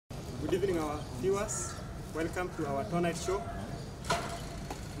Good evening, our viewers. Welcome to our tonight show.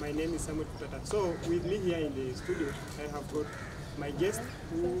 My name is Kutata. So, with me here in the studio, I have got my guest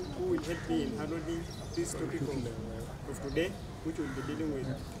who will help me in handling this topic of today, which will be dealing with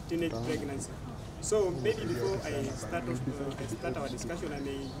teenage pregnancy. So, maybe before I start our discussion, I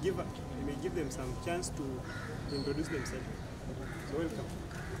may give them some chance to introduce themselves. So, welcome.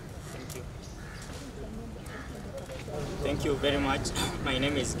 Thank you. Thank you very much. My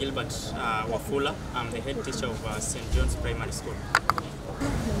name is Gilbert Wafula. I'm the head teacher of St. John's Primary School.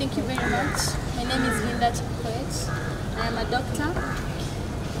 Thank you very much. My name is Linda Chikoech. I am a doctor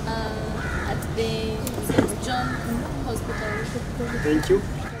at the St. John Hospital. Thank you.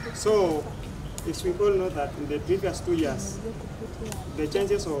 So, as we all know that in the previous 2 years, the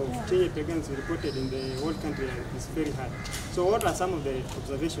chances of teenage pregnancy reported in the whole country is very high. So what are some of the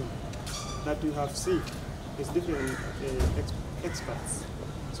observations that you have seen as different experts?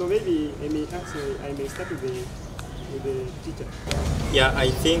 So maybe I may start with the teacher. Yeah, I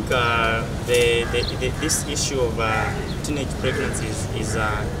think this issue of teenage pregnancies is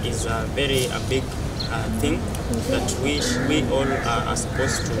a very big thing that we all are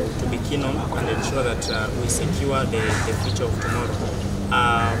supposed to be keen on and ensure that we secure the future of tomorrow.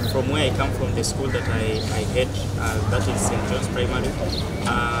 From where I come from, the school that I head, that is St. John's Primary,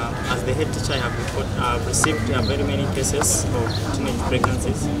 as the head teacher I have received very many cases of teenage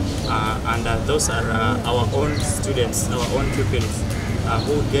pregnancies, and those are our own students, our own pupils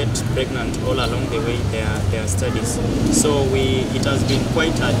who get pregnant all along the way their studies. So it has been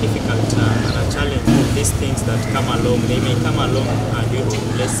quite difficult and a challenge of these things that come along. They may come along due to,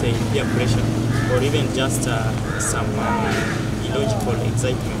 let's say, peer pressure or even just some illogical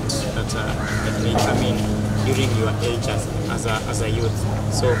excitement that may come in during your age as a youth.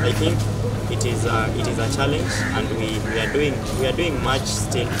 So I think it is a challenge, and we are doing much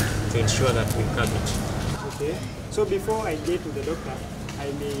still to ensure that we curb it. Okay. So before I get to the doctor, I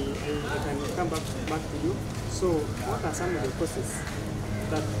can come back to you. So what are some of the causes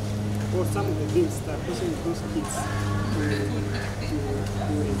or some of the things that are causing those kids to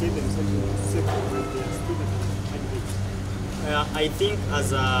engage themselves in sex when they are still at age? I think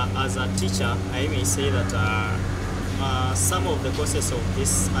as a teacher, I may say that some of the causes of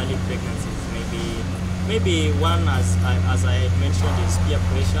these early pregnancies maybe one, as I had mentioned, is peer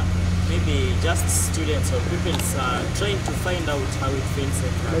pressure. Maybe just students or pupils trying to find out how it feels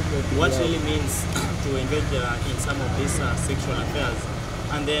and what really means to engage in some of these sexual affairs.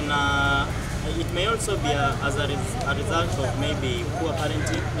 And then it may also be as a result of maybe poor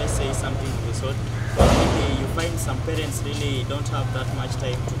parenting, let's say something of the sort. Or maybe you find some parents really don't have that much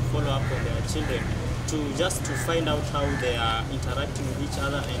time to follow up on their children, to find out how they are interacting with each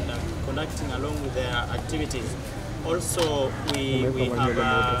other and conducting along with their activities. Also, we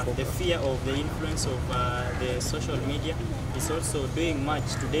have the fear of the influence of the social media. It's also doing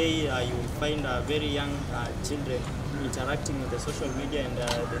much. Today, you find very young children interacting with the social media, and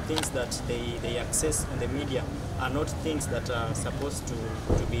the things that they access in the media are not things that are supposed to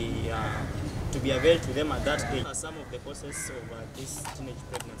be availed to them at that age. Some of the causes of these teenage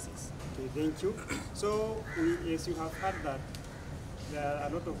pregnancies. Okay, thank you. So, as you have heard that there are a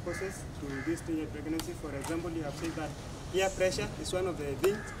lot of causes to this teenage pregnancy. For example, you have said that peer pressure is one of the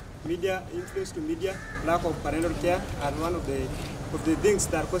things, media influence to media, lack of parental care, and one of the things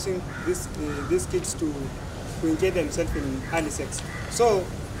that are causing these kids to engage themselves in early sex. So,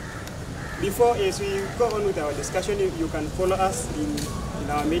 before, as we go on with our discussion, you can follow us in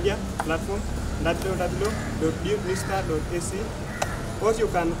our media platform, www.newstar.ac. Or you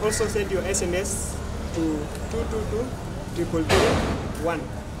can also send your SMS to 222-222-1.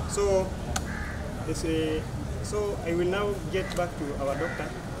 So I will now get back to our doctor,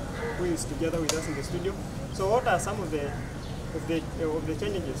 who is together with us in the studio. So what are some of the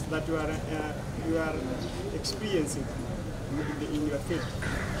challenges that you are experiencing in your field?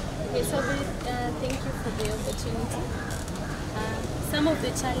 Okay, so thank you for the opportunity. Some of the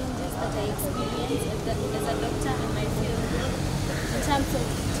challenges that I experience as a doctor in my field in terms of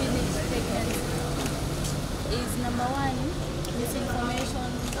teenage pregnancy is, number one,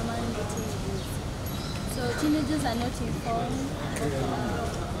 misinformation among the teenagers. So teenagers are not informed of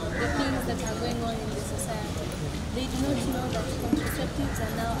the things that are going on in the society. They do not know that contraceptives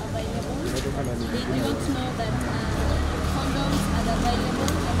are now available. They do not know that condoms are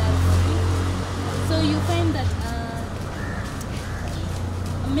available and are free. So you find that a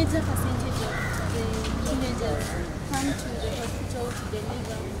major percentage of the teenagers come to the hospital to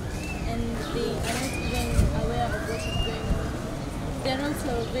deliver, and they are not even aware of what is going on. They are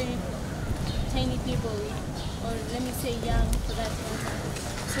also very tiny people, or let me say young for that matter.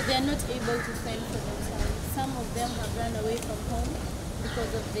 So they are not able to fend for themselves. Some of them have run away from home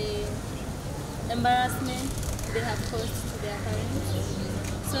because of the embarrassment they have caused to their parents.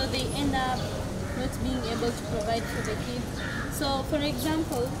 So they end up not being able to provide for the kids. So for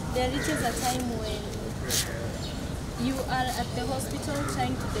example, there reaches a time when you are at the hospital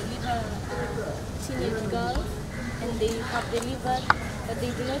trying to deliver a teenage girl and they have delivered, but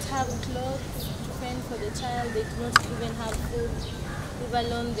they do not have clothes to fend for the child, they do not even have food, leave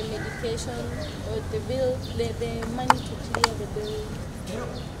alone the medication or the bill, the money to clear the bill. Yeah.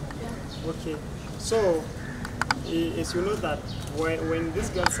 Okay, so as you know that when these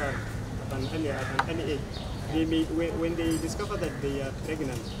girls are at an early age, they may, when they discover that they are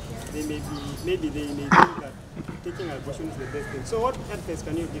pregnant, they may be, maybe they may think that taking abortion is the best thing. So what advice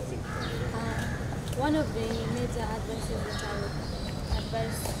can you give them? One of the major advices that I would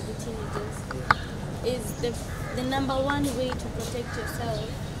advise the teenagers is the number one way to protect yourself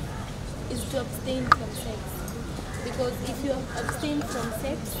is to abstain from sex. Because if you abstain from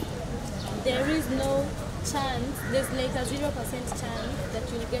sex, there is no chance, there's like a 0% chance that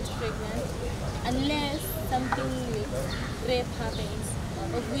you'll get pregnant unless something like rape happens,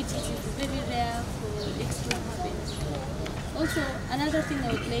 of which it is very rare for it to happen. Also, another thing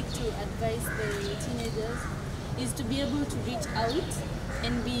I would like to advise the teenagers is to be able to reach out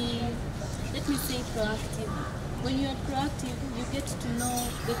and be, let me say, proactive. When you are proactive, you get to know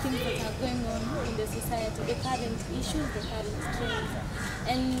the things that are going on in the society, the current issues, the current trends.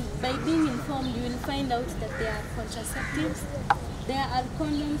 And by being informed, you will find out that there are contraceptives, there are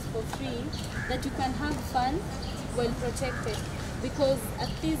condoms for free, that you can have fun while protected. Because at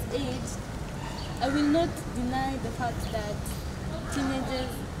this age, I will not deny the fact that teenagers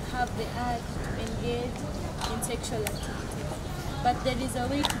have the urge to engage in sexual activity. But there is a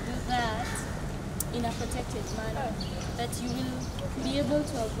way to do that in a protected manner, that you will be able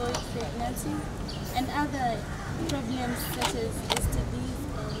to avoid pregnancy and other problems such as STDs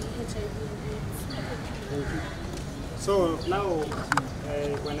and HIV and AIDS. So now,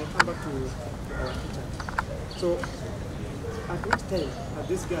 when I come back to our teacher, so at which time are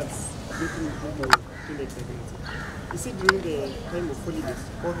these girls getting into teenage pregnancy? Is it during the time of holidays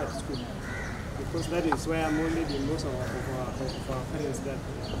or at school? Because that is where maybe most of our parents that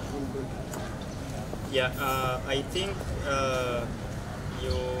don't have. Yeah, I think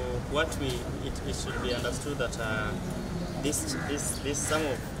it should be understood that some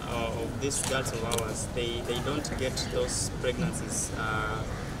of these girls of ours, they don't get those pregnancies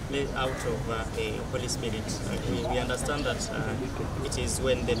out of the Holy Spirit. We understand that it is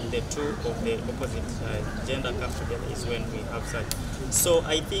when the two of the opposite gender come together is when we have such. So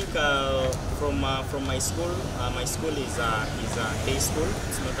I think from my school is a day school.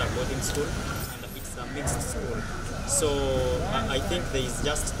 It's not a boarding school, and it's a mixed school. So I think there is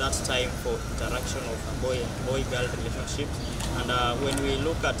just that time for interaction of boy-girl relationships. And when we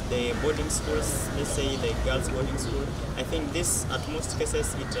look at the boarding schools, let's say the girls' boarding school, I think this, at most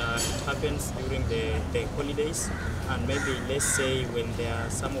cases, it happens during the holidays, and maybe, let's say, when there are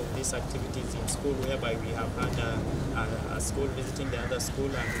some of these activities in school, whereby we have had a school visiting the other school,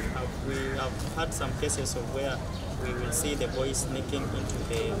 and we have had some cases of where we will see the boys sneaking into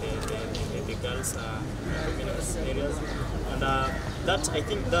the girls' luminous areas, and that, I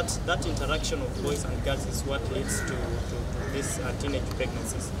think that interaction of boys and girls is what leads to these teenage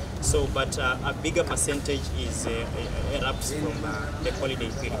pregnancies. So, but a bigger percentage is erupts from the holiday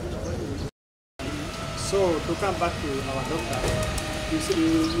period. So, to come back to our doctor,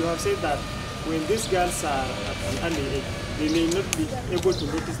 you have said that when these girls are at an early age, they may not be able to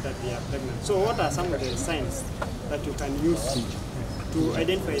notice that they are pregnant. So, what are some of the signs that you can use to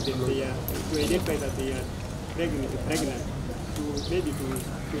identify them? To identify that they are pregnant, to maybe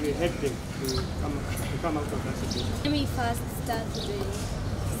to help them to come out of that situation. Let me first start with the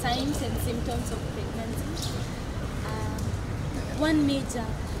signs and symptoms of pregnancy. One major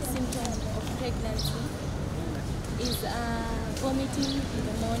symptom of pregnancy is vomiting in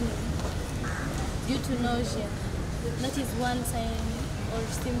the morning due to nausea. That is one sign or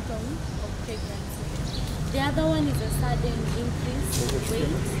symptom of pregnancy. The other one is a sudden increase in weight.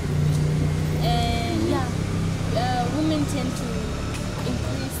 And women tend to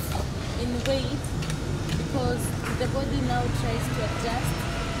increase in weight because the body now tries to adjust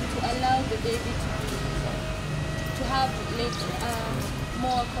to allow the baby to have like a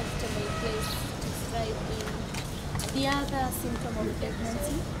more comfortable place to thrive in. The other symptom of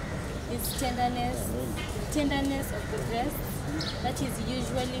pregnancy is tenderness of the breasts. That is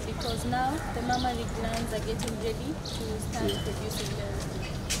usually because now the mammary glands are getting ready to start producing milk.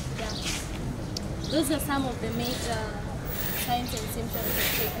 Yeah. Those are some of the major signs and symptoms of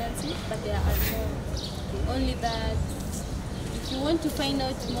pregnancy, but there are more. Only that if you want to find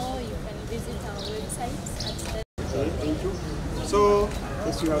out more, you can visit our website at the. Okay, thank you. So,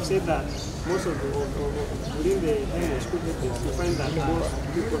 as you have said that most of the during the time of school holidays, you find that most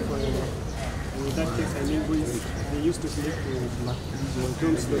people from in that case, I mean, boys, they used to sleep in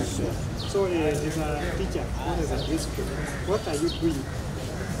dorms. So, as a teacher, what is at risk? What are you doing?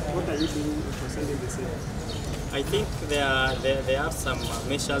 What are you doing for sending the same? I think there are some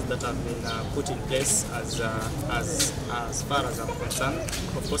measures that have been put in place as far as I'm concerned.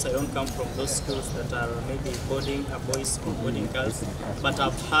 Of course, I don't come from those schools that are maybe boarding boys or boarding girls, but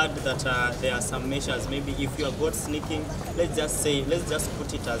I've heard that there are some measures. Maybe if you are caught sneaking, let's just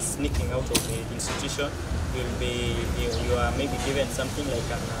put it as sneaking out of the institution, you are maybe given something like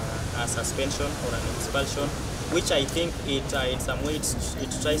a suspension or an expulsion, which I think in some way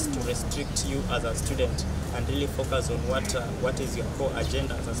it tries to restrict you as a student and really focus on what is your core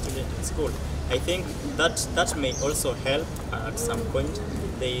agenda as a student in school. I think that may also help at some point.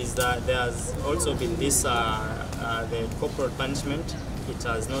 There has also been this the corporal punishment. It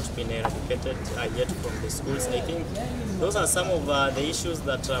has not been eradicated yet from the schools. I think those are some of the issues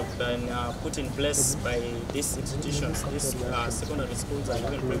that have been put in place by these institutions, these secondary schools and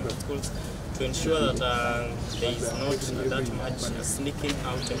even private schools, to ensure that there is not that much sneaking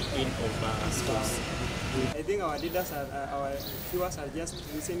out and in of schools. I think our leaders our viewers are just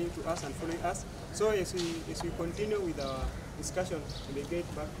listening to us and following us. So as we continue with our discussion, we get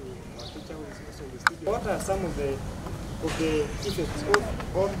back to our teacher who is also in the studio. What are some of the effects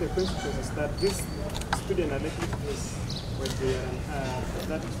of the consequences that this student are likely to face when they are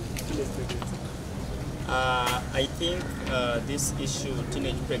that teenage pregnancy? I think this issue,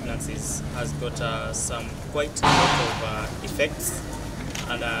 teenage pregnancies, has got quite a lot of effects,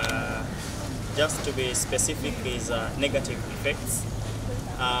 and just to be specific, is negative effects.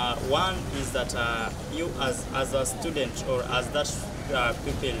 One is that you as a student or as that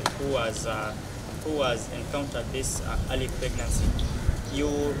people who has encountered this early pregnancy,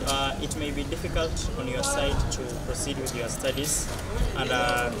 it may be difficult on your side to proceed with your studies, and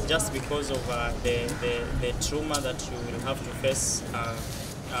just because of the trauma that you will have to face.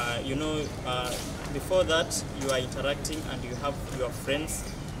 Before that you are interacting and you have your friends,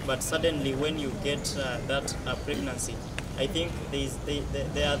 but suddenly when you get that pregnancy, I think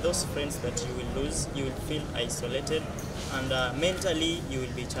there are those friends that you will lose. You will feel isolated, and mentally you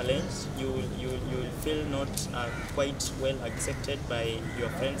will be challenged. You will feel not quite well accepted by your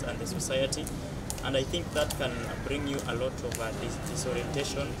friends and the society, and I think that can bring you a lot of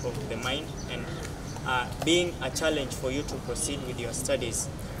disorientation of the mind, and being a challenge for you to proceed with your studies.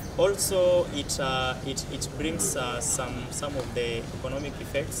 Also, it brings some of the economic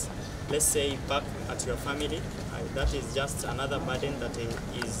effects. Let's say back at your family, that is just another burden that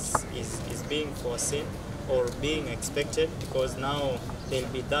is being foreseen or being expected, because now there'll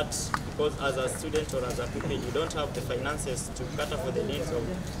be that, because as a student or as a pupil you don't have the finances to cater for the needs of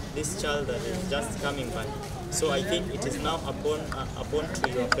this child that is just coming by. So I think it is now upon to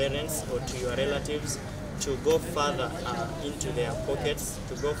your parents or to your relatives to go further into their pockets,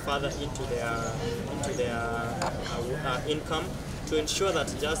 to go further into their income, to ensure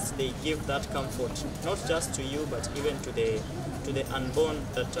that just they give that comfort, not just to you, but even to the unborn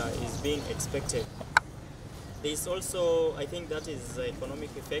that is being expected. There is also, I think that is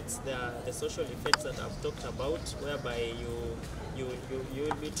economic effects. There are the social effects that I've talked about, whereby you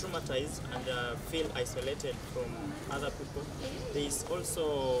will be traumatized and feel isolated from other people. There is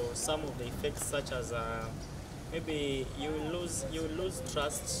also some of the effects, such as maybe you will lose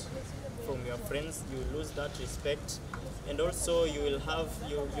trust from your friends. You will lose that respect, and also you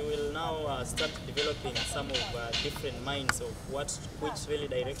will now start developing some of different minds of which really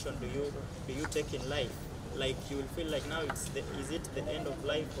direction do you take in life. Like you will feel like now is it the end of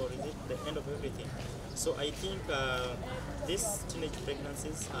life, or is it the end of everything? So I think this teenage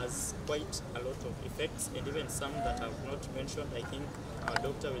pregnancies has quite a lot of effects, and even some that I've not mentioned. I think our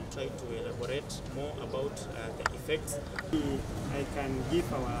doctor will try to elaborate more about the effects. I can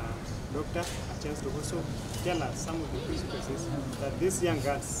give our doctor a chance to also tell us some of the consequences that these young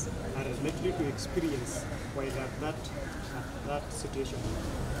girls are likely to experience while at that situation.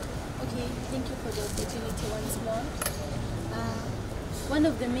 Okay, thank you for the opportunity once more. One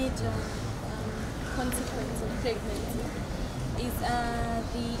of the major consequences of pregnancy is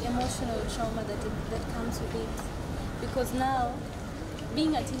the emotional trauma that comes with it. Because now,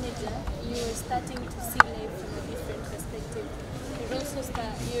 being a teenager, you're starting to see life from a different perspective.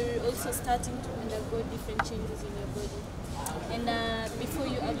 You're also starting to undergo different changes in your body. And before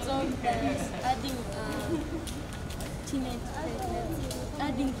you absorb that, adding teenage pregnancy.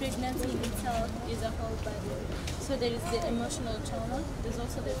 Adding pregnancy in itself is a whole burden. So there is the emotional trauma, there's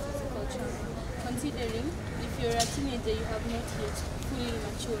also the physical trauma. Considering if you're a teenager, you have not yet fully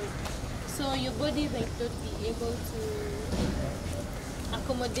matured. So your body might not be able to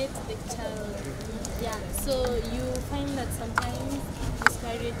accommodate the child. Yeah, so you find that sometimes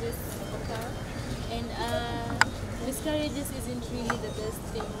miscarriages occur, and miscarriages isn't really the best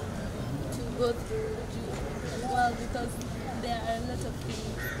thing to go through as well, because there are a lot of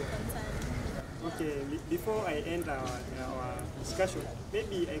things concerned. Okay, before I end our discussion,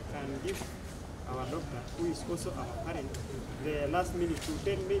 maybe I can give our doctor, who is also our parent, the last minute to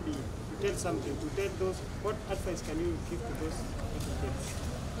tell something, to tell those, what advice can you give to those kids?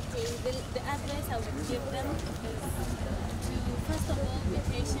 Okay, the advice I would give them is to first of all be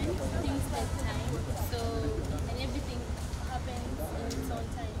patient. Things take time, so and everything happens in its own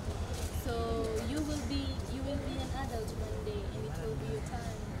time. So you will be an adult one day, and it will be your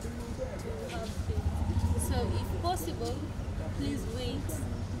time to have things. So if possible, please wait.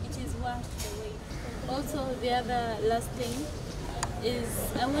 It is worth the wait. Also, the other last thing is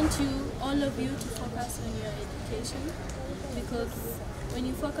I want all of you, to focus on your education, because when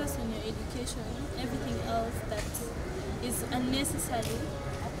you focus on your education, everything else that is unnecessary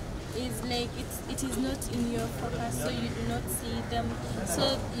is like it is not in your focus, so you do not see them,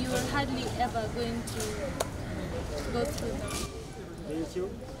 so you are hardly ever going to go through them. Thank you.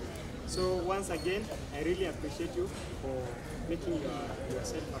 So once again, I really appreciate you for making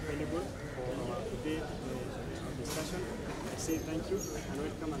yourself available for our today discussion. I say thank you and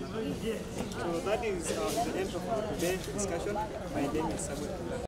welcome another. So that is the end of our today's discussion. My name is Samuel.